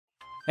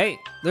Hey,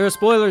 there are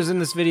spoilers in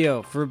this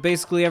video. For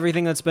basically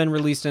everything that's been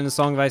released in A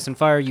Song of Ice and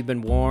Fire, you've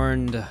been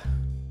warned.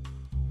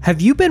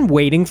 Have you been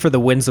waiting for the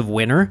Winds of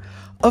Winter?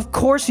 Of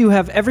course you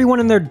have. Everyone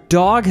and their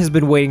dog has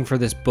been waiting for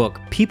this book.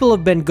 People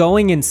have been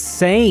going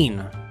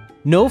insane.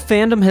 No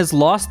fandom has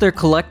lost their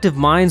collective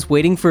minds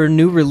waiting for a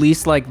new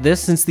release like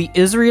this since the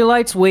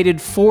Israelites waited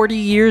 40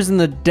 years in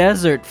the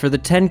desert for the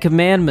 10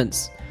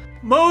 Commandments.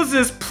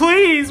 Moses,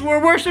 please!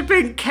 We're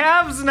worshipping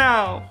calves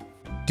now!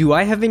 Do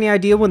I have any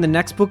idea when the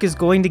next book is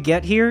going to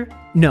get here?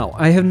 No,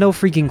 I have no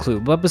freaking clue,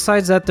 but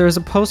besides that, there is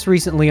a post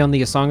recently on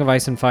the A Song of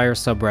Ice and Fire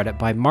subreddit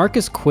by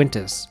Marcus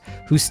Quintus,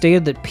 who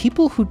stated that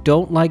people who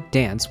don't like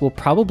Dance will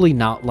probably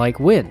not like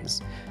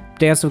Winds.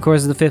 Dance, of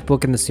course, is the 5th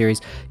book in the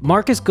series.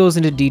 Marcus goes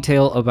into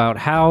detail about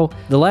how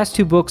the last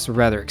 2 books are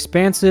rather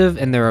expansive,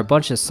 and there are a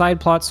bunch of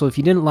side plots, so if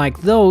you didn't like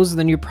those,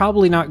 then you're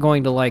probably not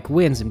going to like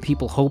Winds, and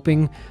people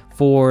hoping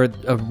for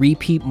a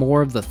repeat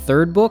more of the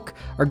 3rd book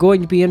are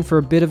going to be in for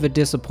a bit of a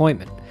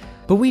disappointment.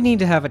 But we need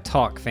to have a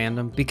talk,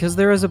 fandom, because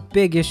there is a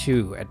big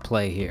issue at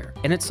play here,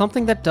 and it's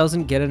something that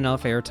doesn't get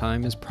enough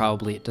airtime as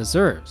probably it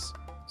deserves.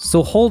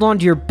 So hold on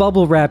to your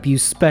bubble wrap, you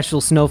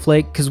special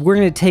snowflake, because we're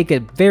going to take a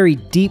very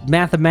deep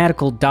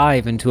mathematical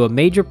dive into a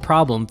major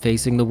problem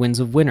facing the Winds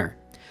of Winter.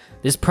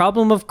 This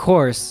problem, of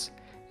course,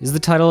 is the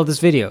title of this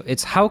video.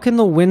 It's how can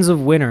the Winds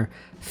of Winter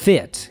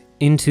fit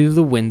into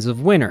the Winds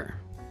of Winter?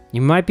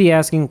 You might be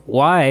asking,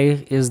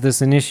 why is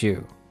this an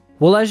issue?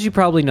 Well, as you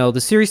probably know, the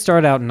series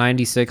started out in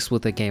 '96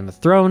 with A Game of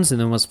Thrones,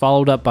 and then was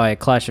followed up by A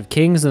Clash of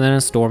Kings, and then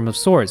A Storm of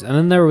Swords, and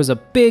then there was a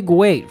big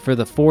wait for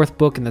the 4th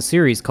book in the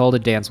series called A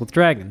Dance with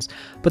Dragons.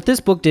 But this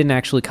book didn't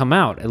actually come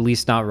out, at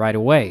least not right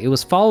away. It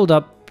was followed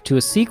up to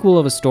a sequel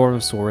of A Storm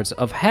of Swords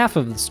of half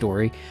of the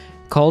story,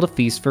 called A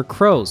Feast for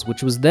Crows,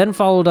 which was then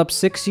followed up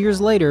 6 years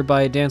later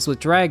by A Dance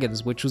with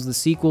Dragons, which was the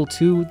sequel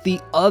to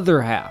the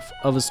other half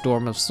of A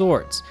Storm of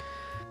Swords.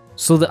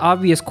 So the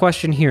obvious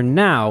question here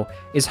now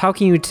is how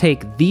can you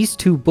take these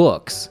 2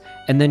 books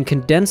and then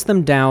condense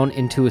them down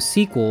into a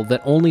sequel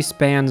that only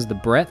spans the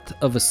breadth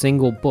of a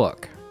single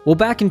book? Well,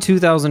 back in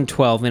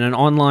 2012, in an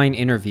online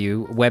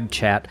interview, web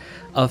chat,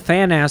 a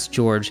fan asked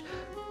George,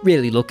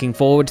 "Really looking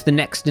forward to the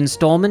next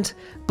installment,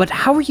 but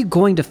how are you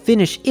going to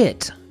finish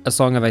it, A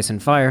Song of Ice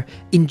and Fire,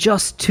 in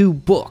just 2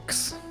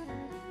 books?"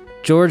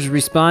 George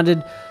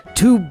responded,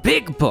 "2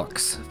 big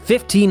books,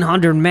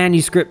 1,500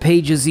 manuscript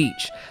pages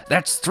each.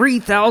 That's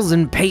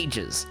 3,000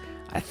 pages.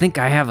 I think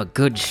I have a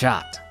good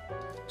shot."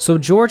 So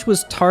George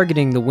was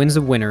targeting the Winds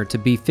of Winter to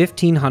be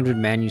 1,500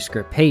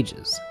 manuscript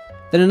pages.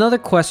 Then another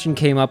question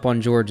came up on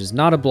George's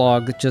Not a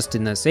Blog just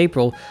in this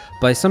April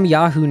by some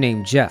Yahoo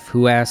named Jeff,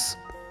 who asks,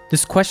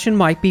 "This question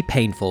might be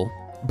painful,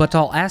 but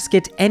I'll ask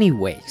it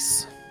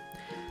anyways.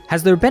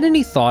 Has there been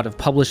any thought of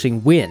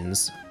publishing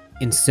Winds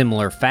in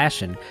similar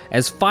fashion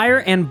as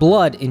Fire and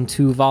Blood in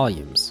 2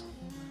 volumes?"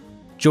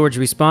 George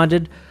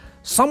responded,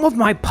 "Some of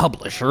my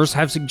publishers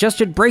have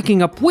suggested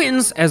breaking up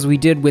Winds as we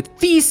did with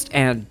Feast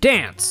and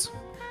Dance.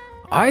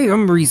 I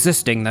am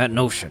resisting that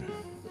notion."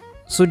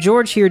 So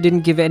George here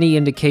didn't give any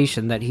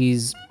indication that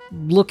he's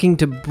looking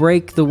to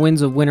break the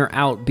Winds of Winter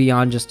out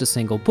beyond just a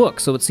single book,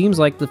 so it seems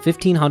like the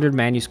 1,500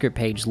 manuscript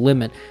page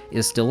limit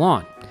is still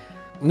on.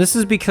 This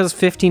is because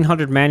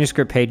 1,500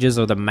 manuscript pages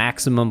are the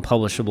maximum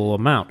publishable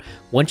amount.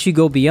 Once you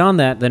go beyond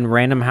that, then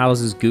Random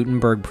House's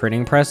Gutenberg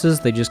printing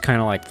presses, they just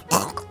kind of like,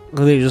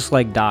 they just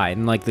like die,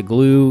 and like the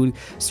glue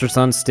starts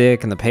to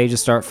unstick and the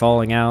pages start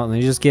falling out and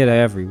they just get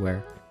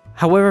everywhere.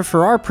 However,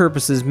 for our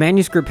purposes,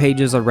 manuscript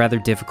pages are rather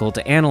difficult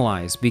to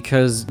analyze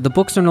because the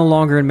books are no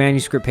longer in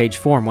manuscript page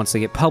form once they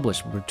get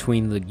published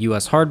between the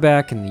US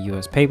hardback and the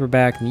US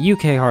paperback and the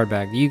UK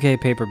hardback, the UK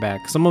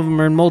paperback. Some of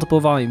them are in multiple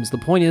volumes. The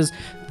point is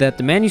that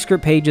the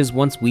manuscript pages,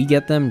 once we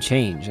get them,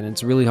 change, and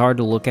it's really hard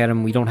to look at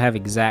them. We don't have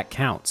exact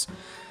counts.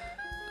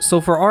 So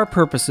for our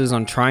purposes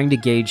on trying to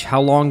gauge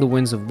how long the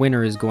Winds of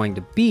Winter is going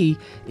to be,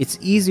 it's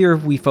easier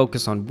if we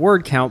focus on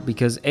word count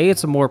because A,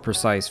 it's a more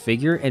precise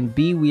figure, and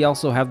B, we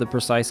also have the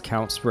precise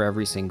counts for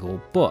every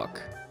single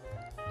book.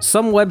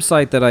 Some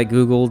website that I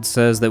googled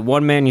says that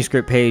 1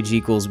 manuscript page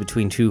equals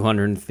between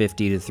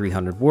 250 to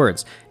 300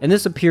 words, and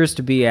this appears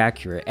to be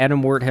accurate.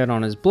 Adam Werthead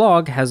on his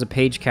blog has a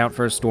page count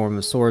for A Storm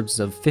of Swords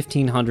of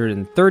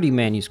 1,530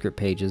 manuscript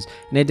pages,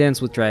 and A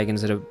Dance with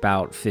Dragons at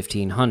about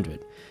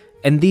 1,500.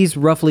 And these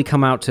roughly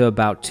come out to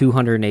about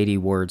 280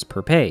 words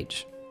per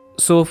page.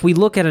 So if we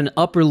look at an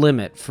upper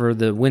limit for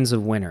the Winds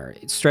of Winter,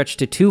 it's stretched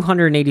to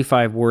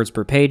 285 words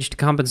per page to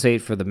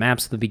compensate for the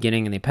maps at the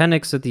beginning and the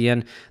appendix at the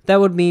end. That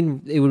would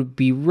mean it would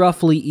be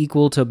roughly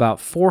equal to about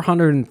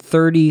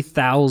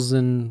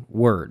 430,000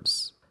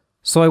 words.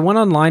 So I went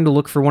online to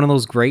look for one of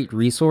those great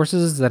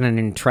resources that an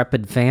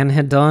intrepid fan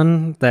had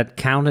done that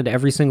counted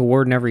every single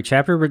word in every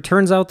chapter, but it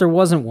turns out there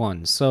wasn't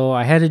one, so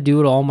I had to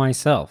do it all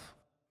myself.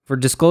 For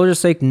disclosure's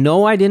sake,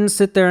 no, I didn't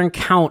sit there and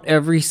count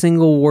every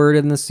single word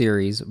in the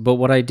series, but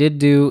what I did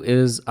do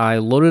is I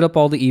loaded up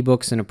all the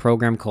ebooks in a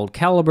program called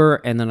Calibre,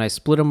 and then I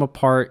split them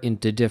apart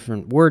into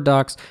different Word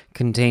docs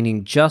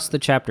containing just the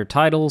chapter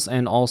titles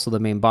and also the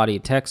main body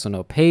of text, so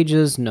no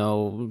pages,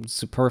 no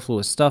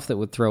superfluous stuff that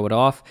would throw it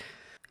off.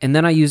 And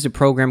then I used a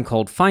program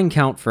called Find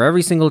Count for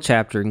every single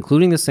chapter,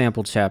 including the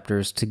sample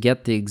chapters, to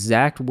get the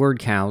exact word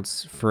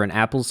counts for an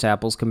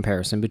apples-to-apples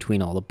comparison between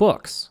all the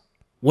books.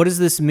 What does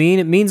this mean?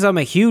 It means I'm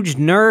a huge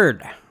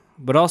nerd,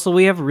 but also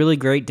we have really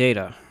great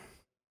data.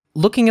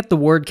 Looking at the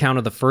word count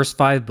of the first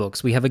 5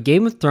 books, we have a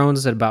Game of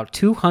Thrones at about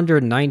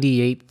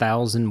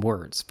 298,000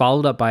 words,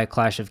 followed up by a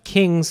Clash of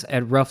Kings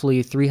at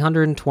roughly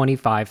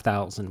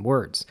 325,000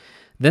 words.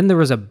 Then there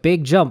was a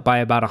big jump by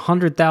about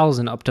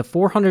 100,000 up to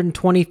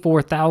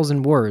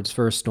 424,000 words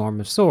for A Storm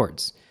of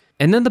Swords.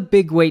 And then the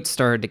big weight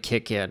started to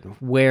kick in,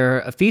 where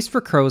A Feast for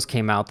Crows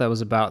came out that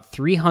was about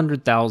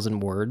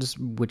 300,000 words,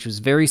 which was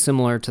very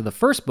similar to the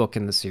first book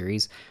in the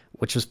series,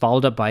 which was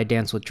followed up by A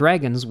Dance with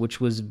Dragons, which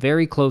was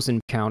very close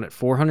in count at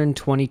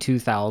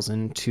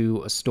 422,000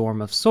 to A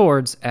Storm of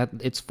Swords at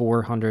its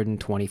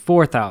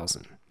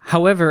 424,000.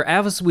 However,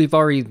 as we've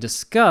already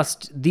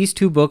discussed, these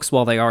two books,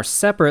 while they are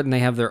separate and they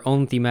have their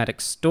own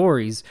thematic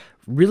stories,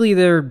 really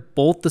they're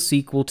both the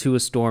sequel to A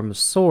Storm of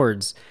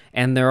Swords,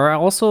 and there are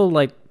also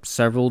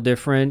several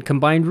different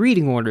combined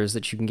reading orders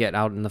that you can get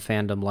out in the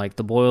fandom, like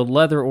the Boiled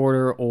Leather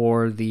order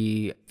or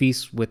the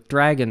Feast with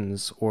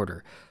Dragons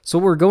order. So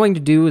what we're going to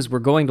do is we're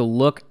going to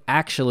look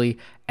actually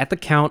at the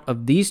count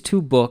of these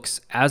two books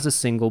as a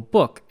single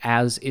book,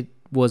 as it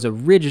was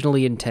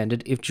originally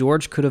intended if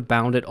George could have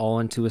bound it all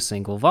into a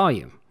single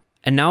volume.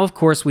 And now, of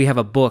course, we have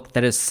a book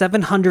that is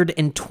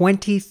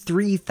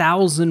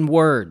 723,000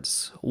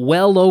 words,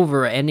 well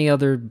over any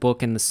other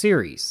book in the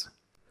series.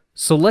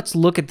 So let's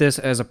look at this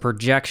as a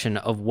projection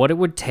of what it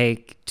would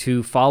take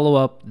to follow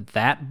up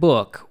that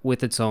book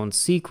with its own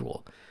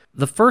sequel.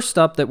 The first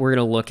up that we're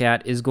going to look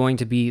at is going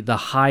to be the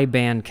high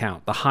band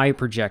count, the high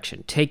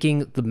projection,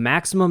 taking the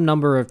maximum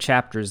number of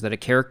chapters that a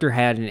character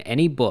had in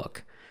any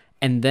book,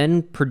 and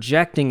then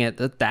projecting it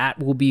that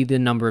will be the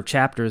number of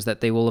chapters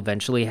that they will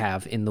eventually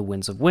have in the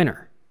Winds of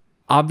Winter.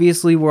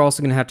 Obviously, we're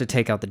also going to have to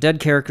take out the dead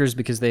characters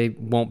because they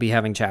won't be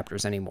having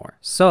chapters anymore.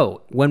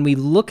 So, when we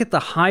look at the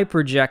high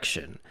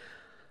projection,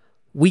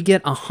 we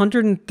get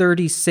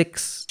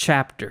 136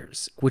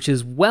 chapters, which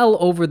is well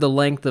over the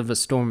length of A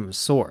Storm of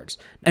Swords.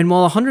 And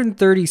while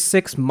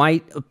 136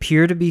 might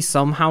appear to be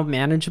somehow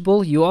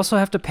manageable, you also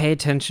have to pay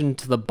attention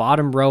to the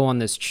bottom row on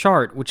this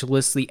chart, which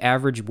lists the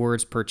average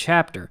words per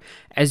chapter.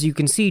 As you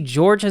can see,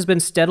 George has been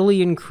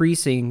steadily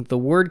increasing the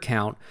word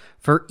count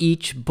for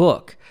each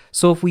book.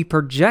 So if we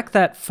project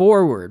that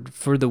forward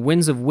for the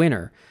Winds of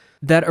Winter,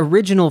 that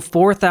original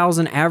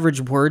 4,000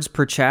 average words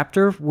per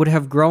chapter would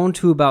have grown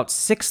to about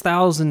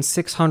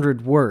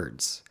 6,600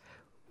 words,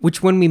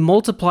 which when we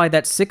multiply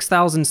that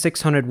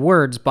 6,600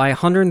 words by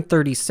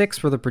 136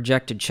 for the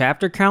projected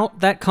chapter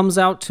count, that comes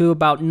out to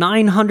about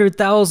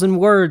 900,000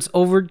 words,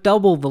 over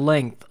double the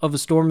length of A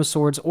Storm of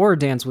Swords or A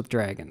Dance with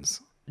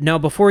Dragons. Now,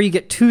 before you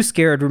get too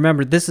scared,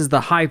 remember, this is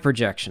the high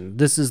projection.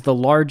 This is the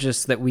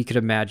largest that we could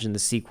imagine the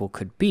sequel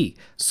could be.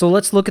 So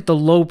let's look at the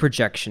low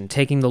projection,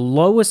 taking the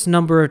lowest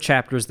number of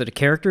chapters that a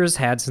character has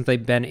had since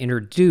they've been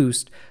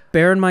introduced.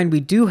 Bear in mind, we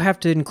do have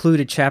to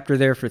include a chapter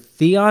there for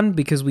Theon,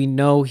 because we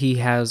know he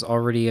has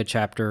already a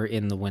chapter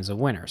in the Winds of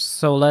Winter.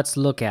 So let's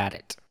look at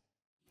it.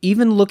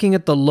 Even looking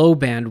at the low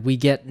band, we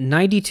get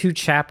 92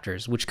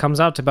 chapters, which comes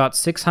out to about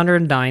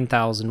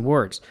 609,000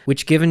 words,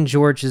 which given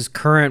George's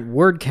current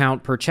word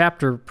count per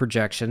chapter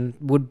projection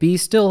would be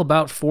still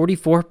about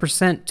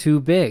 44% too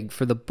big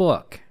for the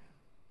book.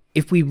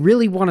 If we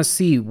really want to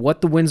see what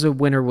the Winds of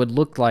Winter would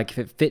look like if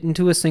it fit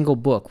into a single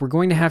book, we're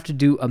going to have to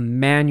do a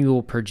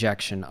manual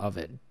projection of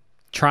it,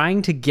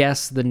 trying to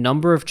guess the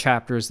number of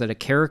chapters that a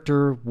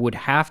character would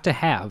have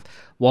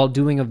while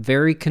doing a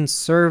very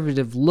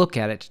conservative look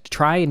at it to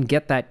try and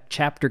get that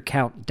chapter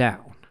count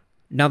down.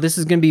 Now, this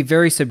is going to be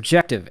very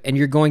subjective, and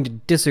you're going to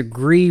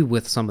disagree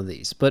with some of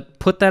these, but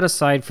put that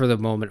aside for the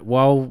moment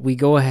while we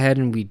go ahead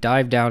and we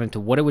dive down into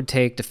what it would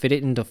take to fit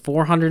it into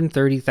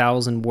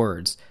 430,000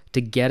 words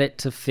to get it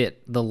to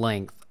fit the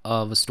length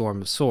of A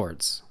Storm of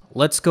Swords.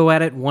 Let's go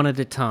at it one at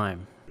a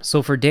time.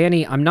 So for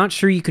Dany, I'm not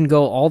sure you can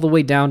go all the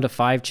way down to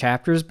 5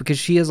 chapters because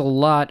she has a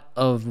lot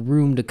of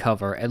room to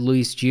cover, at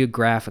least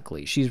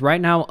geographically. She's right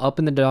now up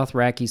in the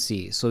Dothraki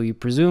Sea, so you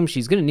presume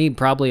she's going to need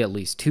probably at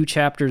least 2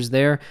 chapters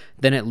there,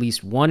 then at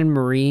least 1 in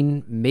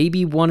Meereen,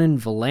 maybe 1 in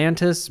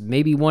Volantis,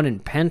 maybe 1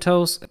 in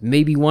Pentos,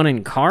 maybe 1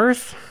 in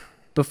Karth,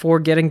 before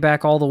getting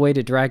back all the way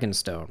to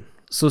Dragonstone.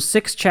 So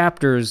 6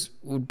 chapters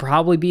would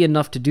probably be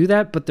enough to do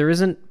that, but there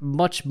isn't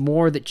much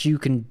more that you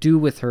can do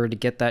with her to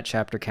get that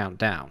chapter count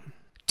down.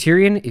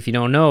 Tyrion, if you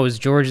don't know, is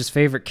George's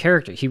favorite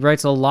character. He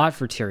writes a lot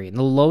for Tyrion.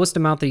 The lowest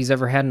amount that he's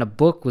ever had in a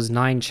book was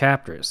 9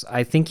 chapters.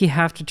 I think you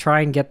have to try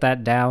and get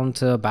that down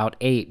to about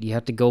 8. You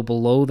have to go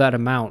below that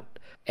amount.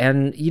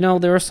 And,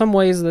 there are some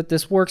ways that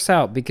this works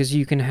out, because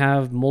you can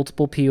have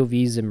multiple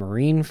POVs in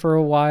Meereen for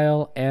a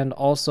while, and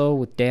also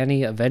with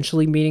Dany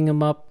eventually meeting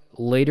him up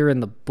later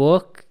in the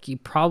book, you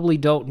probably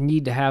don't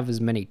need to have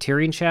as many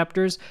Tyrion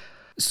chapters.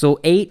 So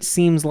 8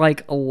 seems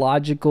like a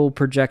logical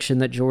projection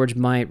that George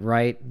might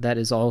write that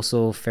is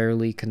also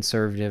fairly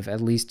conservative,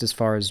 at least as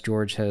far as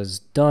George has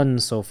done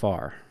so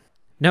far.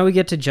 Now we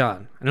get to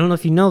Jon. I don't know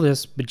if you know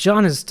this, but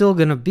Jon is still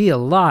going to be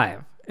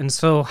alive. And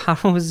so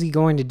how is he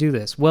going to do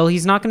this? Well,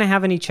 he's not going to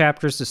have any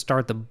chapters to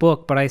start the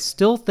book, but I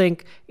still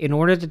think in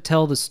order to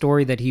tell the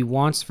story that he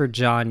wants for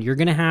Jon, you're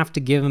going to have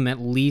to give him at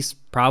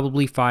least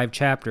probably 5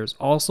 chapters.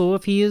 Also,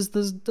 if he is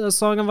the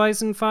Song of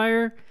Ice and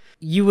Fire,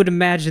 you would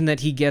imagine that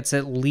he gets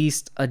at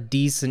least a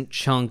decent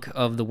chunk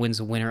of the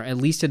Winds of Winter, at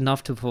least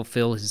enough to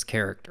fulfill his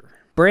character.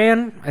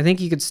 Bran, I think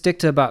you could stick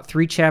to about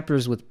 3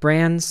 chapters with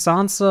Bran.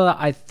 Sansa,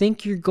 I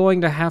think you're going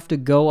to have to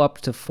go up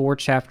to 4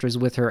 chapters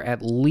with her,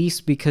 at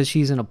least because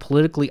she's in a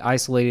politically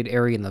isolated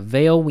area in the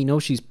Vale. We know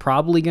she's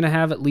probably going to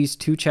have at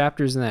least 2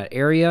 chapters in that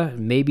area,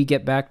 maybe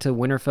get back to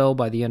Winterfell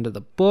by the end of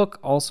the book.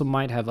 Also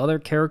might have other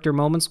character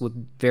moments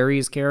with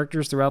various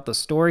characters throughout the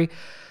story.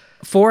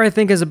 4, I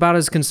think, is about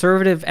as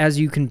conservative as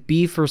you can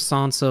be for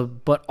Sansa,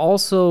 but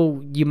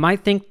also you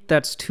might think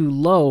that's too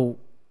low.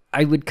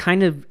 I would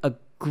kind of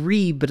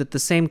agree, but at the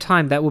same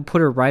time, that would put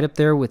her right up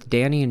there with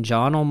Dany and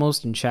Jon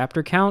almost in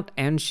chapter count,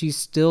 and she's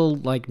still,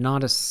 like,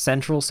 not a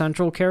central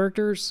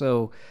character,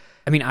 so,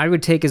 I mean, I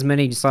would take as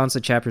many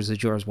Sansa chapters as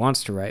George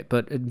wants to write,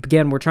 but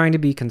again, we're trying to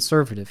be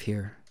conservative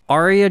here.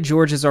 Arya,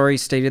 George has already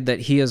stated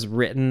that he has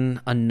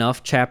written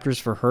enough chapters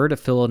for her to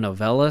fill a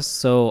novella,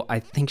 so I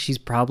think she's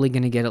probably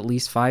going to get at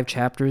least 5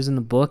 chapters in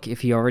the book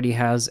if he already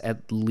has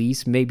at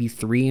least maybe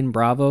 3 in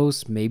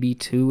Bravos, maybe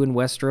 2 in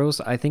Westeros.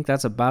 I think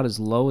that's about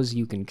as low as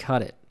you can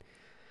cut it.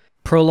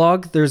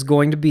 Prologue, there's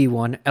going to be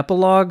one.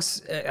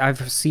 Epilogues,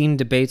 I've seen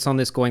debates on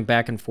this going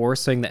back and forth,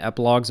 saying that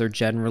epilogues are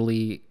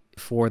generally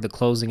for the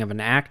closing of an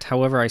act.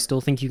 However, I still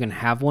think you can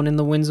have one in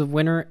the Winds of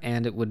Winter,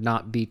 and it would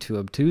not be too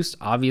obtuse.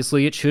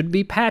 Obviously, it should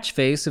be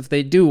Patchface if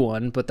they do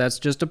one, but that's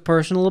just a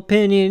personal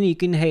opinion. You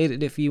can hate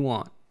it if you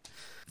want.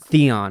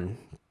 Theon,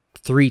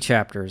 3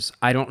 chapters.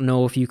 I don't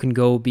know if you can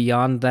go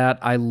beyond that.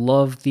 I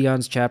love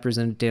Theon's chapters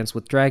in Dance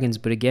with Dragons,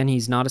 but again,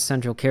 he's not a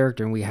central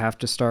character, and we have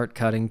to start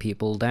cutting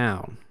people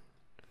down.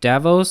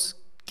 Davos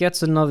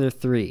gets another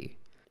 3.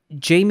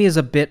 Jaime is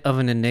a bit of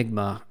an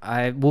enigma.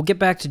 We'll get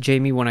back to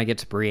Jaime when I get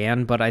to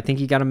Brienne, but I think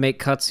you got to make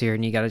cuts here,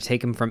 and you got to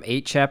take him from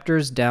 8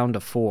 chapters down to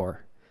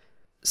 4.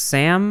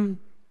 Sam,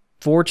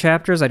 4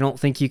 chapters. I don't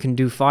think you can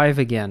do 5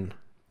 again.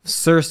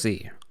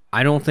 Cersei,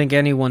 I don't think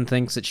anyone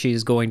thinks that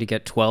she's going to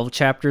get 12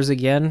 chapters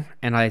again,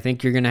 and I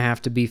think you're going to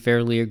have to be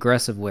fairly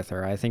aggressive with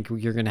her. I think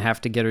you're going to have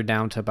to get her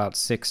down to about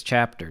 6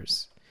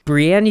 chapters.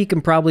 Brienne, you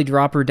can probably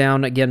drop her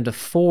down again to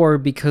 4,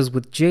 because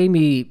with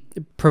Jaime,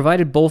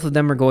 provided both of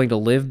them are going to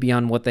live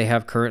beyond what they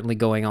have currently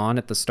going on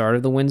at the start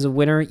of the Winds of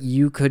Winter,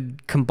 you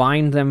could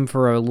combine them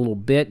for a little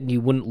bit, and you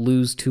wouldn't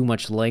lose too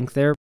much length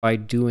there by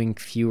doing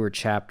fewer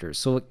chapters.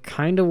 So it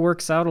kind of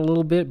works out a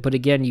little bit, but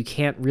again, you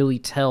can't really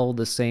tell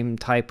the same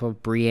type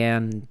of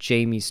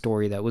Brienne-Jaime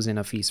story that was in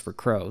A Feast for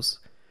Crows.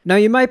 Now,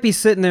 you might be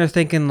sitting there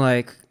thinking,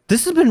 like,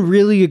 this has been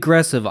really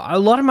aggressive. A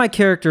lot of my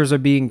characters are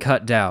being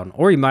cut down.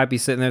 Or you might be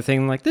sitting there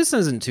thinking, like, this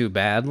isn't too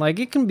bad. Like,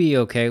 it can be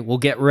okay. Well,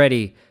 get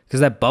ready, because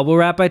that bubble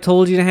wrap I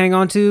told you to hang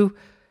on to,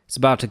 it's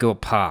about to go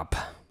pop.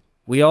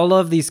 We all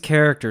love these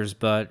characters,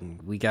 but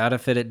we gotta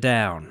fit it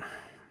down.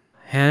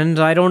 And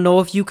I don't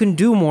know if you can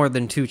do more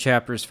than 2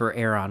 chapters for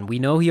Aeron. We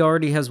know he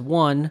already has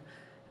 1,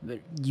 but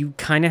you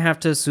kind of have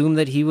to assume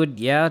that he would,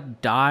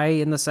 die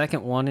in the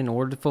second one in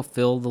order to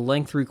fulfill the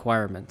length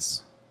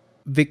requirements.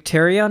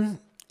 Victarion,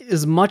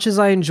 as much as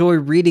I enjoy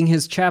reading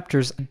his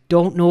chapters, I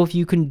don't know if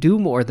you can do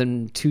more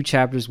than 2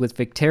 chapters with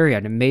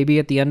Victarion. And maybe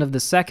at the end of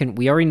the second,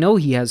 we already know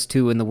he has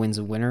 2 in the Winds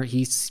of Winter.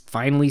 He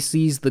finally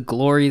sees the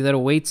glory that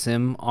awaits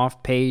him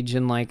off page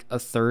in like a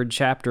 3rd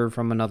chapter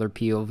from another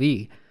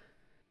POV.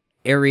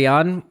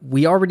 Arianne,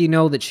 we already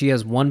know that she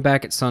has 1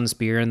 back at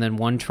Sunspear and then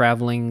 1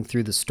 traveling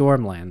through the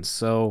Stormlands.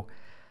 So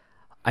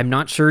I'm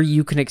not sure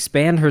you can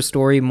expand her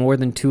story more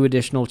than 2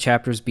 additional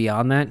chapters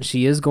beyond that.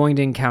 She is going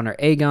to encounter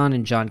Aegon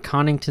and Jon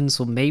Connington,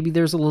 so maybe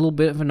there's a little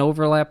bit of an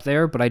overlap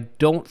there, but I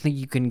don't think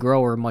you can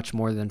grow her much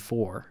more than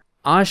 4.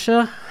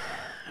 Asha,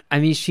 I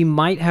mean, she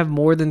might have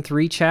more than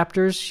 3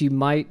 chapters. She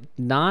might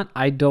not.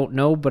 I don't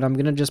know, but I'm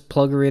going to just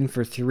plug her in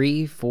for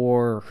 3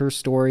 for her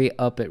story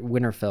up at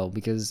Winterfell,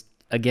 because,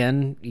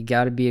 again, you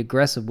got to be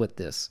aggressive with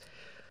this.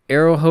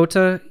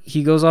 Aerohota,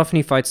 he goes off and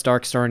he fights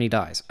Darkstar and he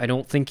dies. I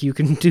don't think you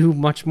can do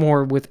much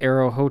more with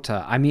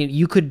Aerohota. I mean,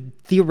 you could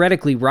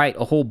theoretically write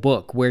a whole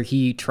book where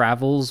he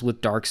travels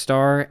with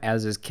Darkstar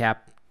as his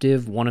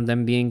captive, one of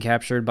them being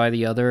captured by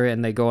the other,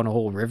 and they go on a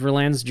whole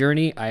Riverlands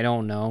journey. I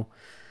don't know.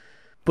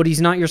 But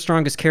he's not your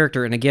strongest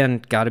character, and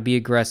again, gotta be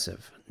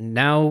aggressive.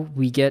 Now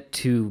we get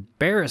to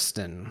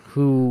Barristan,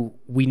 who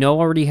we know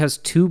already has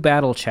 2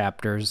 battle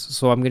chapters,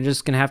 so I'm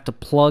just going to have to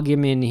plug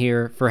him in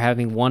here for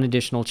having 1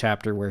 additional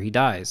chapter where he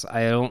dies.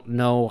 I don't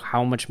know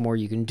how much more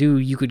you can do.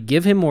 You could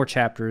give him more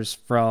chapters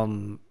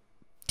from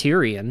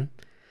Tyrion.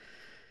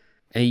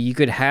 You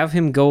could have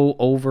him go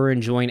over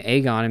and join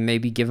Aegon and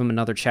maybe give him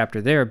another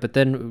chapter there, but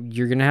then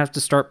you're going to have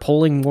to start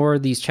pulling more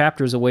of these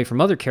chapters away from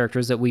other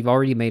characters that we've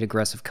already made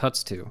aggressive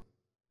cuts to.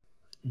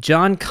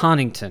 Jon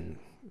Connington.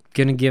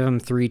 gonna give him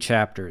 3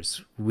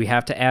 chapters. We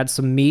have to add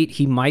some meat.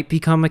 He might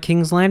become a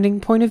King's Landing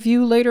point of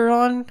view later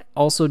on.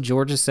 Also,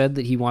 George has said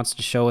that he wants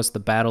to show us the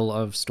Battle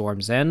of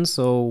Storm's End,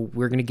 so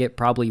we're gonna get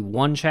probably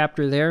 1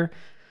 chapter there,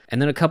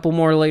 and then a couple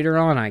more later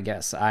on, I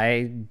guess.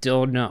 I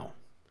don't know.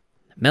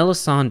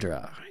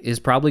 Melisandre is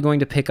probably going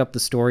to pick up the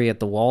story at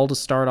the Wall to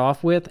start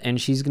off with,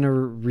 and she's gonna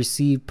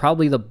receive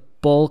probably the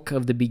bulk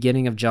of the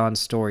beginning of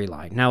Jon's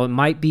storyline. Now, it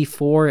might be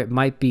 4, it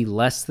might be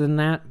less than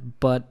that,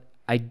 but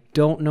I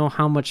don't know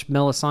how much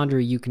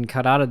Melisandre you can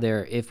cut out of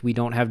there if we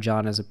don't have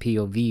Jon as a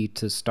POV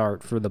to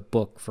start for the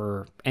book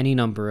for any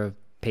number of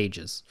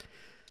pages.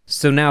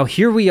 So now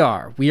here we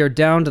are. We are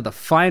down to the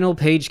final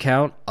page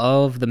count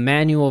of the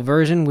manual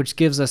version, which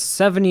gives us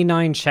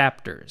 79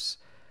 chapters,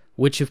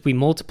 which if we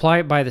multiply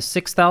it by the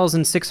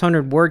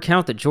 6,600 word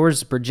count that George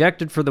has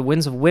projected for the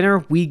Winds of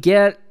Winter, we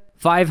get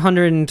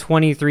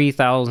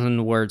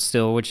 523,000 words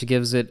still, which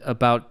gives it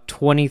about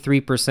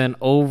 23%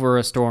 over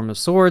A Storm of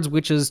Swords,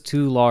 which is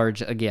too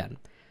large again.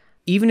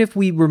 Even if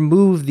we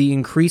remove the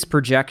increased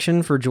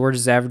projection for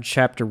George's average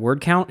chapter word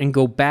count and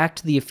go back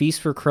to the A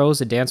Feast for Crows,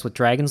 A Dance with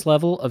Dragons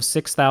level of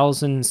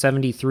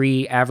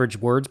 6,073 average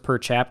words per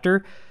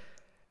chapter,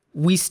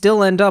 we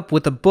still end up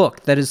with a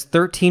book that is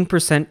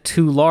 13%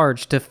 too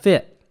large to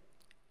fit.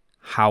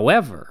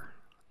 However,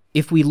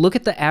 if we look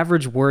at the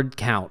average word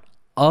count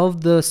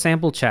of the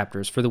sample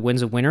chapters for the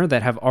Winds of Winter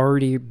that have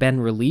already been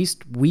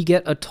released, we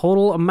get a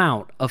total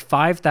amount of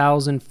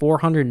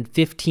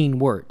 5,415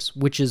 words,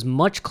 which is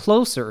much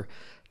closer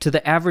to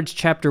the average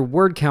chapter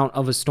word count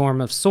of A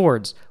Storm of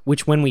Swords,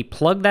 which when we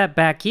plug that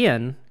back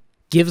in,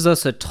 gives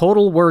us a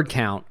total word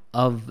count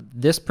of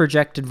this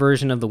projected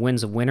version of the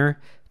Winds of Winter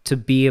to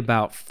be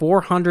about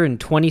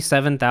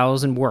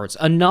 427,000 words,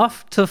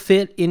 enough to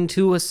fit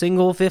into a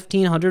single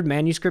 1,500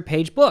 manuscript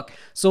page book.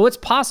 So it's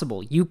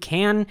possible. You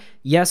can,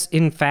 yes,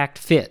 in fact,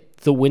 fit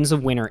the Winds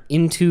of Winter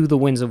into the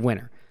Winds of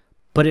Winter,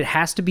 but it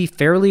has to be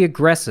fairly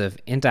aggressive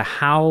into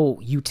how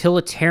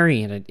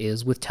utilitarian it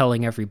is with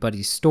telling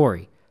everybody's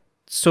story.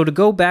 So to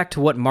go back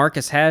to what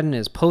Marcus had in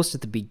his post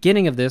at the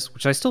beginning of this,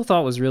 which I still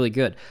thought was really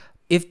good,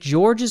 if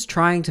George is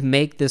trying to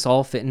make this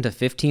all fit into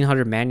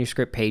 1,500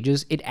 manuscript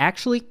pages, it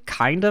actually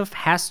kind of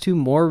has to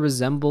more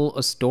resemble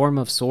A Storm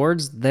of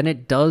Swords than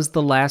it does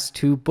the last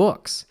 2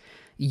 books.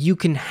 You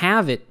can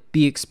have it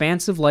be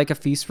expansive like A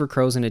Feast for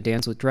Crows and A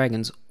Dance with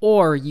Dragons,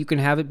 or you can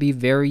have it be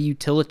very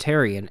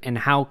utilitarian in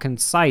how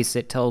concise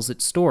it tells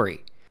its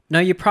story. Now,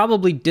 you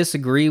probably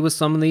disagree with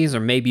some of these, or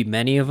maybe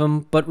many of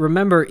them, but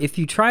remember, if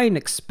you try and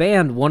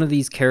expand one of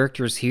these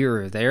characters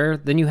here or there,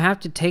 then you have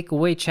to take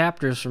away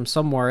chapters from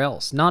somewhere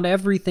else. Not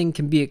everything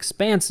can be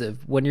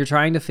expansive when you're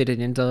trying to fit it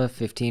into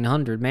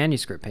 1,500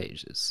 manuscript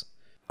pages.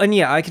 And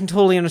yeah, I can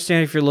totally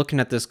understand if you're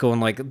looking at this going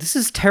like, this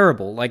is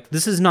terrible, like,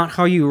 this is not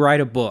how you write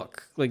a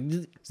book. Like,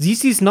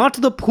 this is not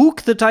the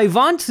book that I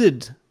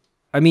wanted.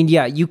 I mean,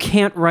 yeah, you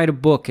can't write a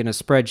book in a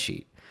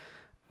spreadsheet.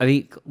 I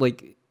mean,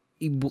 like,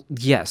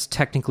 yes,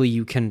 technically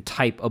you can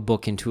type a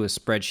book into a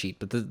spreadsheet,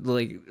 but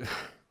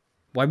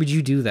why would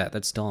you do that?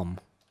 That's dumb.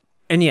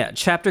 And yeah,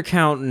 chapter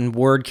count and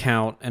word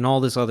count and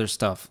all this other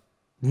stuff,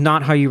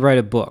 not how you write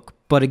a book.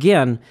 But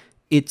again,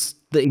 it's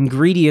the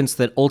ingredients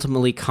that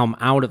ultimately come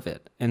out of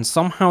it. And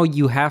somehow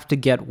you have to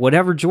get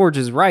whatever George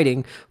is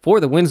writing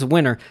for the Winds of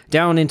Winter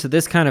down into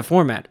this kind of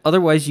format.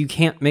 Otherwise, you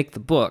can't make the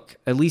book,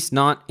 at least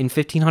not in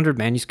 1,500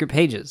 manuscript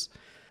pages.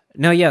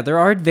 Now, yeah, there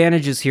are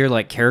advantages here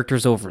like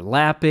characters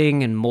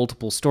overlapping and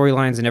multiple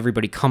storylines and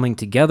everybody coming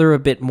together a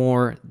bit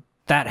more.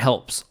 That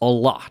helps a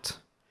lot.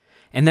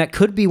 And that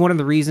could be one of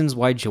the reasons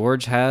why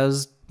George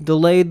has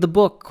delayed the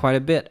book quite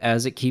a bit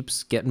as it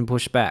keeps getting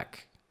pushed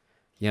back.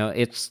 You know,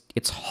 it's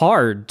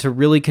hard to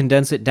really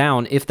condense it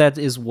down if that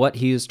is what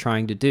he is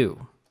trying to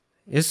do.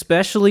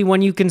 Especially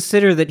when you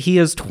consider that he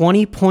has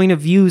 20 point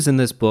of views in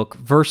this book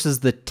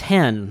versus the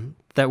 10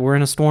 that were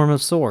in A Storm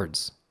of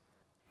Swords.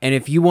 And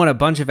if you want a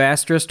bunch of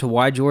asterisks to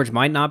why George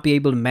might not be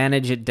able to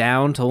manage it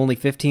down to only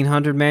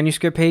 1,500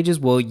 manuscript pages,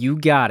 well, you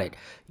got it.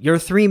 Your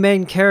 3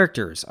 main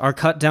characters are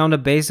cut down to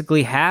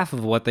basically half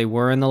of what they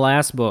were in the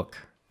last book.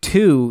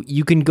 2,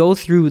 you can go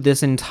through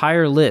this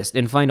entire list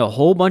and find a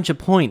whole bunch of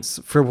points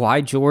for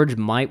why George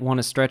might want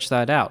to stretch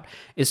that out,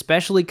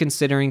 especially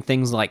considering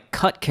things like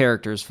cut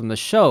characters from the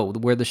show,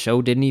 where the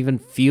show didn't even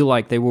feel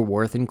like they were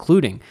worth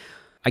including.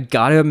 I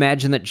gotta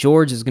imagine that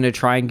George is going to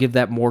try and give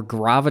that more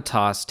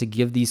gravitas to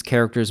give these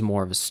characters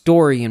more of a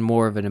story and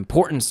more of an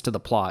importance to the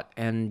plot,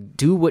 and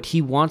do what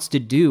he wants to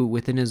do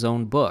within his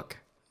own book.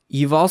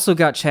 You've also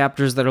got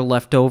chapters that are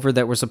left over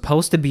that were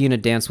supposed to be in A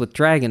Dance with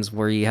Dragons,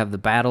 where you have the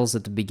battles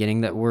at the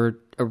beginning that were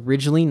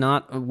originally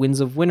not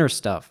Winds of Winter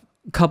stuff.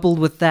 Coupled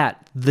with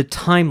that, the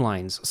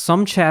timelines.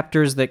 Some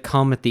chapters that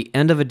come at the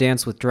end of A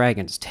Dance with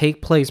Dragons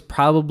take place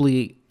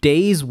probably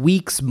days,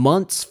 weeks,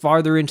 months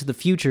farther into the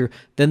future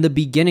than the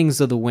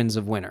beginnings of the Winds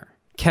of Winter.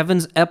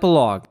 Kevin's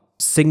epilogue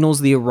signals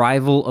the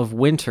arrival of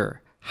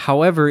winter,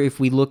 However, if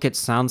we look at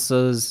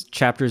Sansa's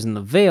chapters in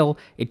the Vale,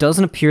 it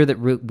doesn't appear that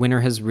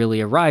winter has really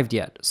arrived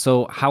yet.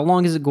 So how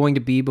long is it going to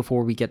be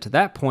before we get to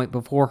that point,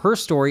 before her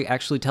story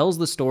actually tells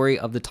the story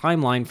of the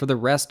timeline for the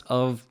rest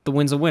of the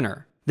Winds of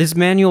Winter? This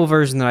manual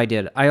version that I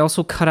did, I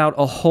also cut out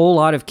a whole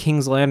lot of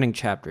King's Landing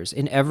chapters.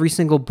 In every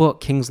single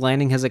book, King's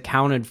Landing has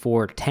accounted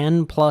for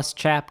 10 plus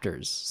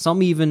chapters,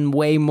 some even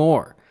way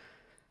more.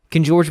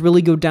 Can George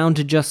really go down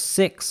to just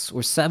 6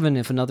 or 7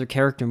 if another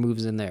character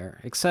moves in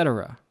there,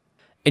 etc.?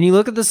 And you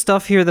look at the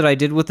stuff here that I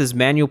did with this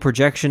manual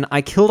projection,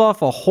 I killed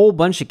off a whole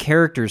bunch of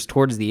characters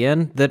towards the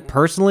end that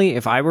personally,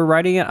 if I were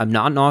writing it, I'm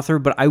not an author,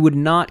 but I would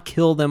not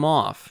kill them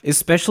off.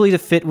 Especially to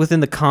fit within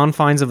the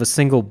confines of a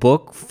single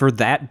book, for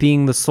that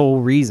being the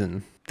sole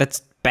reason. That's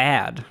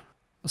bad.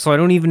 So I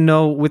don't even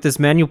know with this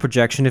manual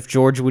projection if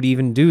George would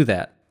even do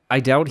that.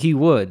 I doubt he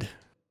would.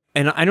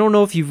 And I don't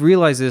know if you've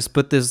realized this,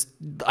 but this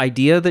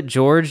idea that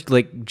George,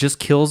 just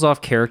kills off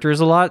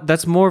characters a lot,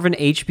 that's more of an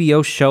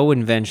HBO show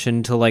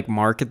invention to,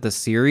 market the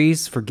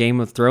series for Game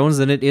of Thrones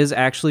than it is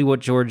actually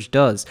what George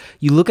does.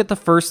 You look at the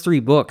first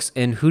 3 books,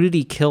 and who did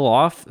he kill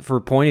off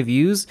for point of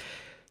views?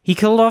 He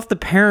killed off the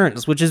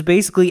parents, which is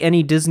basically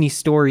any Disney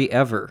story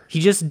ever. He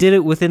just did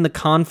it within the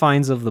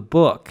confines of the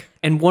book.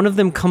 And one of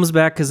them comes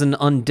back as an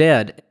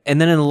undead.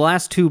 And then in the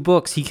last 2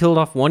 books, he killed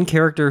off one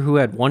character who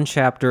had 1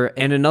 chapter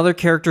and another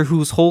character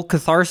whose whole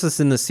catharsis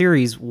in the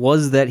series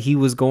was that he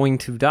was going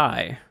to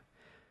die.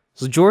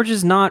 So George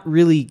is not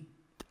really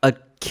a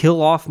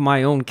kill off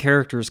my own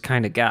characters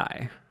kind of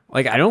guy.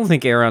 I don't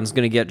think Aeron's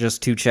going to get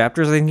just 2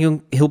 chapters. I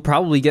think he'll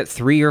probably get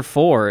 3 or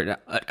 4.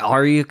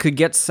 Arya could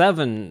get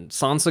 7.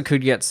 Sansa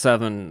could get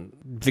 7.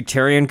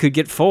 Victarion could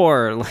get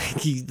 4.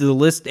 The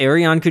list,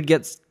 Aerion could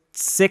get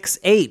 6,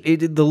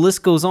 8. The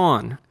list goes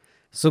on.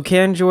 So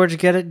can George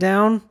get it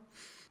down?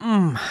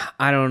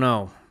 I don't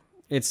know.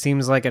 It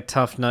seems like a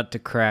tough nut to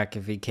crack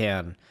if he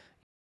can.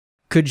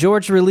 Could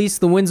George release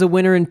The Winds of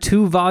Winter in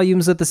 2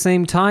 volumes at the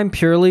same time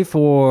purely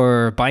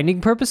for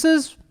binding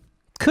purposes?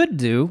 Could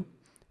do.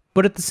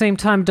 But at the same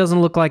time, it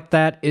doesn't look like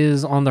that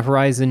is on the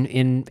horizon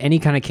in any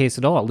kind of case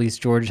at all. At least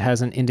George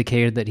hasn't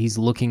indicated that he's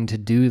looking to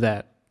do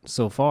that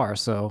so far.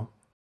 So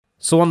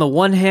on the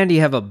one hand, you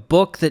have a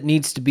book that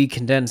needs to be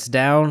condensed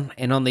down,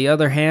 and on the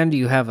other hand,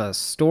 you have a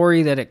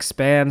story that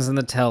expands in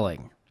the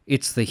telling.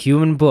 It's the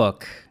human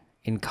book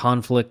in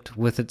conflict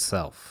with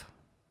itself.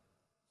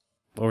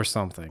 Or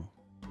something.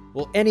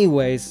 Well,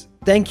 anyways,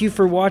 thank you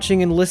for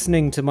watching and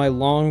listening to my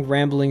long,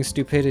 rambling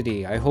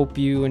stupidity. I hope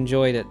you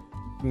enjoyed it,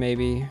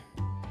 maybe.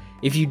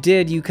 If you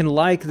did, you can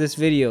like this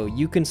video,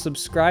 you can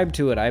subscribe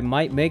to it, I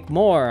might make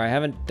more, I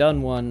haven't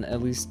done one,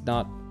 at least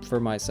not for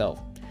myself.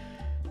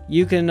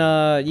 You can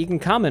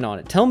comment on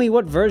it, tell me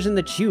what version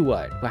that you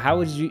would,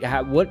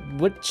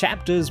 what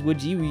chapters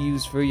would you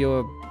use for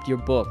your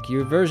book,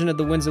 your version of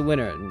The Winds of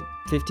Winter in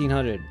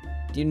 1500,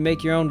 you can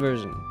make your own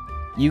version.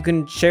 You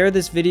can share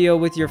this video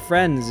with your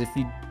friends if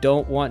you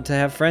don't want to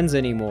have friends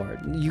anymore,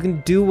 you can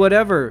do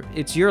whatever,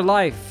 it's your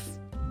life,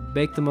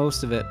 make the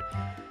most of it.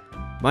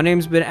 My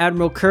name's been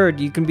Admiral Kurd.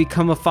 You can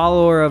become a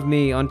follower of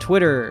me on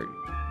Twitter.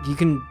 You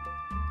can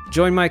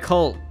join my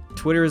cult.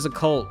 Twitter is a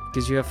cult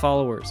because you have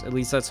followers. At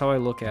least that's how I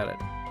look at it.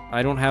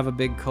 I don't have a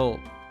big cult,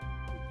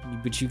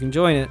 but you can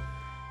join it.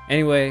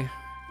 Anyway,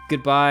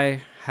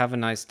 goodbye. Have a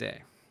nice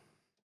day.